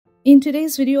In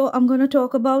today's video, I'm going to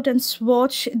talk about and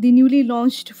swatch the newly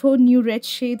launched 4 new red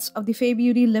shades of the FAE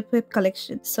Beauty Lip Whip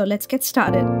collection. So let's get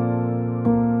started.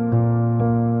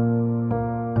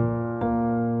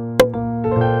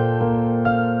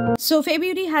 So FAE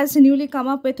Beauty has newly come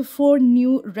up with 4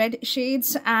 new red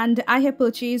shades, and I have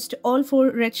purchased all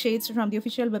 4 red shades from the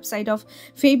official website of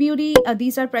FAE Beauty.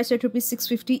 These are priced at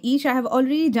 ₹650 each. I have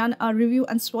already done a review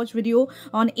and swatch video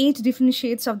on 8 different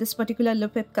shades of this particular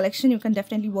lip whip collection. You can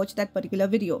definitely watch that particular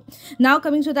video. Now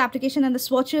coming to the application and the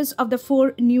swatches of the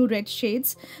 4 new red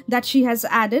shades that she has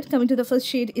added. Coming to the first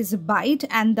shade is Bite,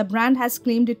 and the brand has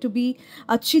claimed it to be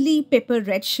a chili pepper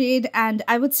red shade, and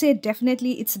I would say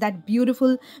definitely it's that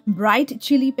beautiful bright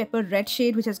chili pepper red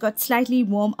shade which has got slightly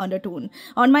warm undertone.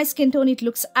 On my skin tone, it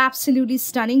looks absolutely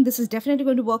stunning. This is definitely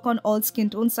going to work on all skin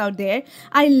tones out there.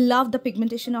 I love the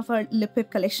pigmentation of our lip whip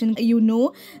collection. You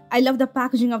know, I love the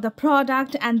packaging of the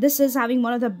product, and this is having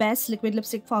one of the best liquid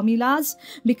lipstick formulas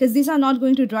because these are not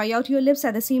going to dry out your lips.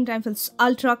 At the same time, feels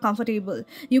ultra comfortable.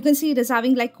 You can see it is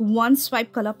having like one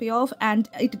swipe color payoff, and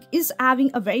it is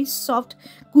having a very soft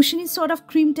cushiony sort of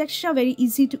cream texture, very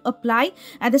easy to apply.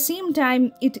 At the same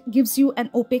time, it gives you an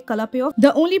opaque color payoff.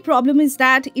 The only problem is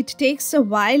that it takes a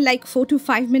while, like 4 to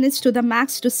 5 minutes to the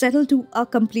max, to settle to a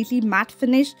completely matte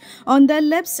finish on the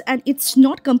lips, and it's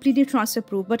not completely transfer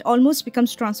proof but almost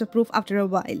becomes transfer proof after a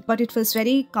while. But it feels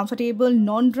very comfortable,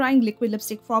 non-drying liquid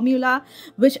lipstick formula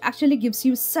which actually gives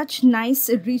you such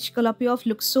nice rich color payoff,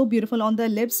 looks so beautiful on the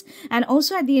lips. And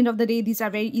also at the end of the day, these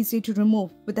are very easy to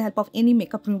remove with the help of any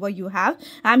makeup remover you have.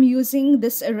 I'm using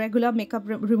this regular makeup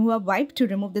remover wipe to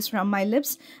remove this from my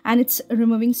lips, and it's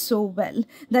removing so well.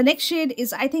 The next shade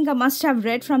is, I think, a must-have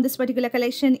red from this particular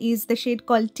collection is the shade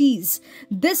called TEASE.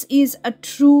 This is a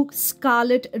true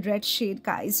scarlet red shade,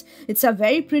 guys. It's a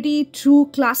very pretty, true,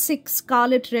 classic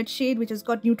scarlet red shade which has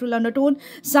got neutral undertone,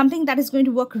 something that is going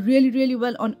to work really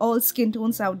well on all skin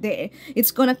tones out there.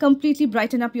 It's gonna completely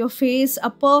brighten up your face, a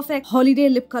perfect holiday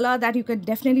lip color that you can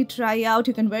definitely try out.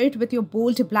 You can wear it with your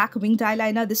bold black winged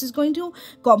eyeliner. This is going to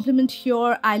complement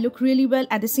your eye look really well.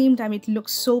 At the same time, it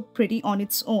looks so pretty on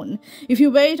its own. If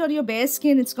you wear it on your bare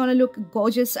skin, it's gonna look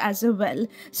gorgeous as well.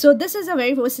 So this is a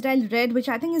very versatile red which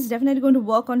I think is definitely going to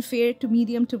work on fair to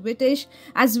medium to whitish,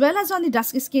 as well as on the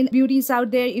dusky skin beauties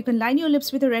out there. You can line your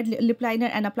lips with a red lip liner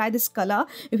and apply this color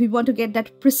if you want to get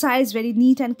that precise, very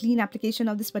neat and clean application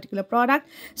of this particular product.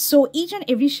 So each and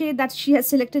every shade that she has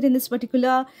selected in this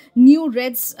particular new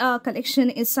reds collection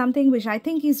is something which I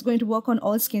think is going to work on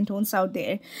all skin tones out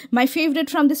there. My favorite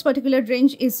from this particular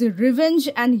range is Revenge,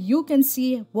 and you can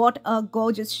see what a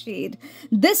gorgeous shade.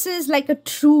 This is like a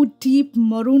true deep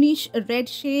maroonish red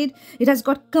shade. It has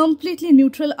got completely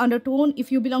neutral undertone.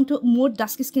 If you belong to more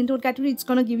dusky skin tone category, it's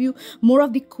gonna give you more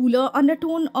of the cooler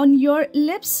undertone on your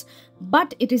lips.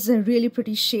 But it is a really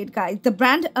pretty shade, guys. The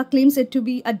brand claims it to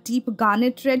be a deep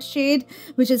garnet red shade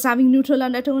which is having neutral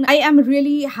undertone. I am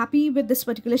really happy with this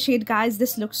particular shade, guys.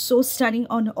 This looks so stunning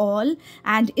on all,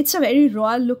 and it's a very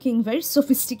royal looking, very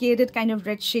sophisticated kind of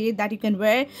red shade that you can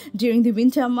wear during the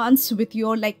winter months with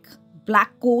your like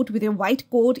black coat, with a white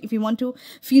coat. If you want to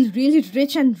feel really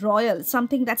rich and royal,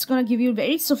 something that's gonna give you a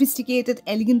very sophisticated,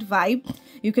 elegant vibe,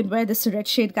 you can wear this red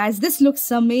shade, guys. This looks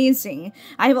amazing.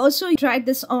 I've also tried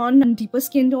this on deeper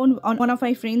skin tone on one of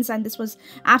my friends, and this was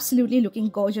absolutely looking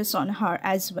gorgeous on her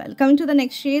as well. Coming to the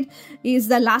next shade is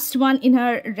the last one in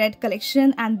her red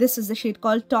collection, and this is the shade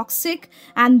called Toxic,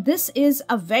 and this is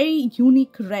a very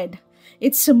unique red.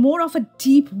 It's more of a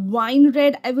deep wine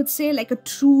red, I would say, like a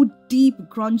true deep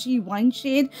grungy wine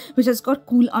shade which has got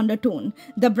cool undertone.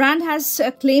 The brand has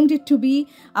claimed it to be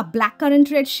a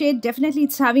blackcurrant red shade. Definitely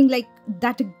it's having like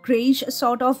that grayish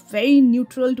sort of very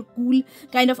neutral to cool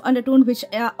kind of undertone which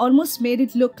almost made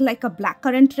it look like a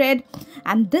blackcurrant red,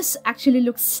 and this actually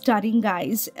looks stunning,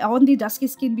 guys, on the dusky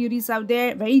skin beauties out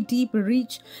there, very deep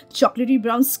rich chocolatey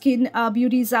brown skin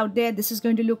beauties out there. This is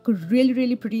going to look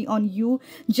really pretty on you.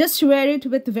 Just wear it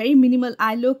with very minimal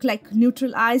eye look, like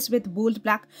neutral eyes with bold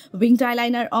black winged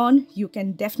eyeliner on. You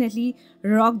can definitely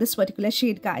rock this particular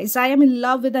shade, guys. I am in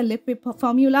love with the lip whip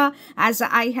formula, as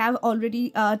I have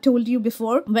already told you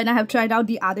before when I have tried out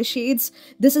the other shades.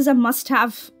 This is a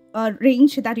must-have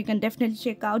range that you can definitely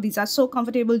check out. These are so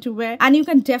comfortable to wear, and you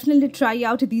can definitely try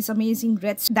out these amazing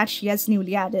reds that she has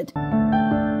newly added.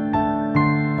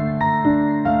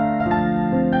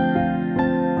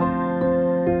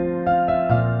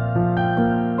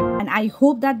 I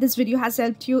hope that this video has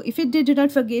helped you. If it did, do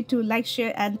not forget to like,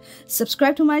 share and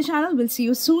subscribe to my channel. We'll see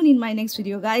you soon in my next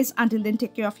video, guys. Until then,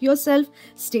 take care of yourself,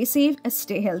 stay safe and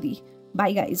stay healthy.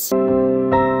 Bye, guys.